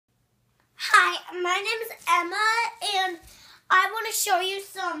my name is Emma, and I want to show you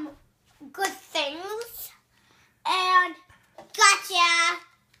some good things. And gotcha!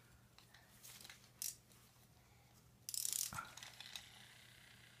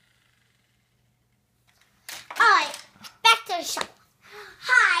 Alright, back to the show.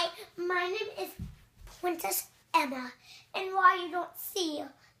 Hi, my name is Princess Emma, and why you don't see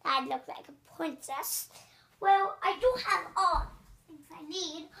that I look like a princess, well, I do have all things I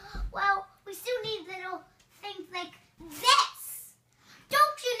need. Well, we still need little things like this.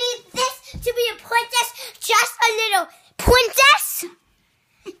 Don't you need this to be a princess? Just a little princess?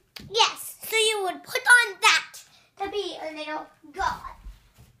 Yes, so you would put on that to be a little god.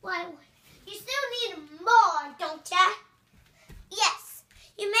 Well, you still need more, don't ya? Yes,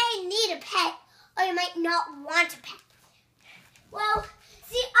 you may need a pet, or you might not want a pet. Well,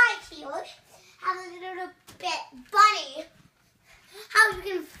 see, I here have a little bit bunny. How you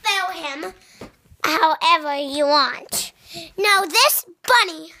can fill him however you want. Now, this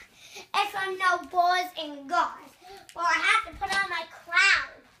bunny is from No Boys and Girls. Well, I have to put on my crown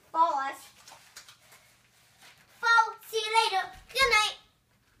first. Well, see you later. Good night.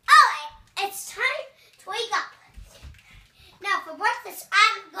 Alright, it's time to wake up. Now, for breakfast,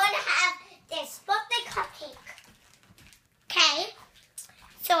 I'm going to have this birthday cupcake. Okay?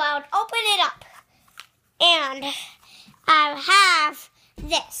 So I would open it up, and I'll have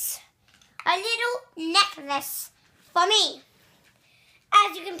this, a little necklace for me.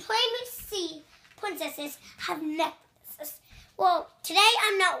 As you can plainly see, princesses have necklaces. Well, today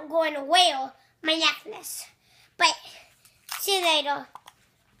I'm not going to wear my necklace, but see you later.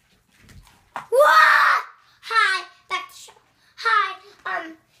 Whoa! Hi, back to the show. Hi,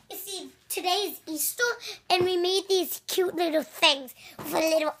 you see, today is Easter, and we made these cute little things with a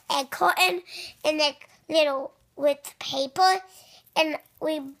little egg carton and like little with paper, and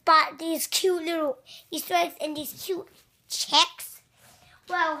we bought these cute little Easter eggs and these cute checks.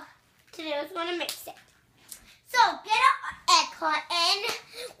 Well, today I was going to mix it. So get an egg carton,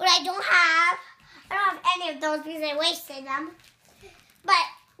 what I don't have any of those because I wasted them. But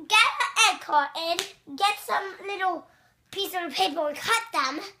get an egg carton, get some little piece of paper and cut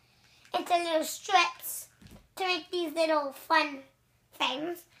them into little strips to make these little fun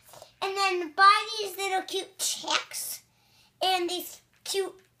things. And then buy these little cute checks and these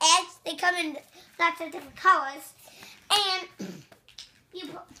cute eggs. They come in lots of different colors. And you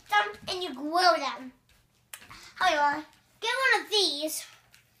put them and you glue them. However, get one of these,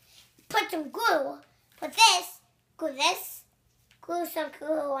 put some glue, put this, glue some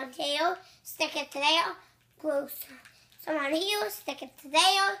glue on here, stick it to there, glue some on here, stick it to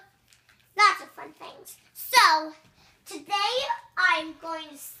there. Lots of fun things. So, today I'm going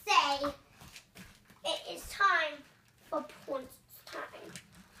to say it is time for Princess time.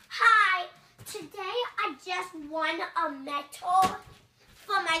 Hi, today I just won a medal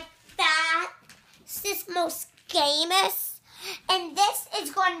for my fastest, most famous. And this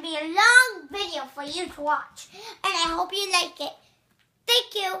is going to be a long video for you to watch. And I hope you like it.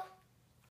 Thank you.